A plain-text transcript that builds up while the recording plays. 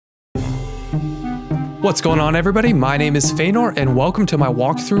What's going on, everybody? My name is Feanor and welcome to my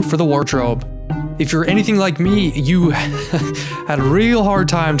walkthrough for the wardrobe. If you're anything like me, you had a real hard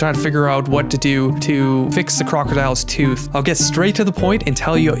time trying to figure out what to do to fix the crocodile's tooth. I'll get straight to the point and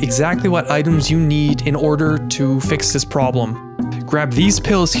tell you exactly what items you need in order to fix this problem. Grab these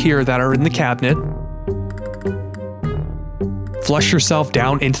pills here that are in the cabinet. Flush yourself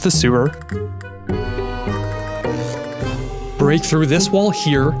down into the sewer. Break through this wall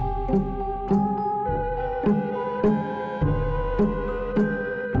here.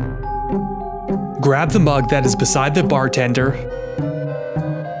 Grab the mug that is beside the bartender.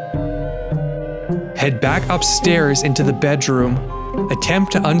 Head back upstairs into the bedroom.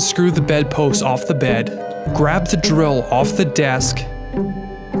 Attempt to unscrew the bedpost off the bed. Grab the drill off the desk.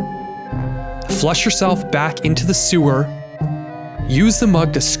 Flush yourself back into the sewer. Use the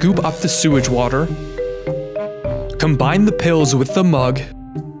mug to scoop up the sewage water. Combine the pills with the mug.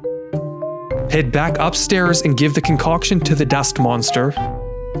 Head back upstairs and give the concoction to the dust monster.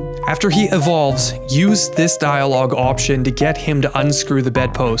 After he evolves, use this dialogue option to get him to unscrew the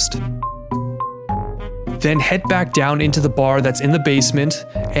bedpost. Then head back down into the bar that's in the basement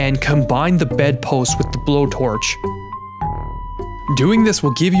and combine the bedpost with the blowtorch. Doing this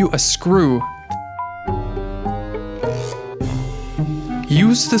will give you a screw.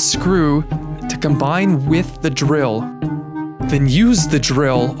 Use the screw to combine with the drill. Then use the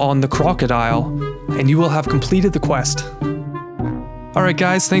drill on the crocodile and you will have completed the quest. Alright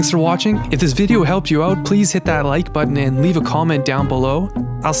guys, thanks for watching. If this video helped you out, please hit that like button and leave a comment down below.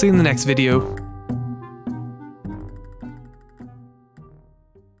 I'll see you in the next video.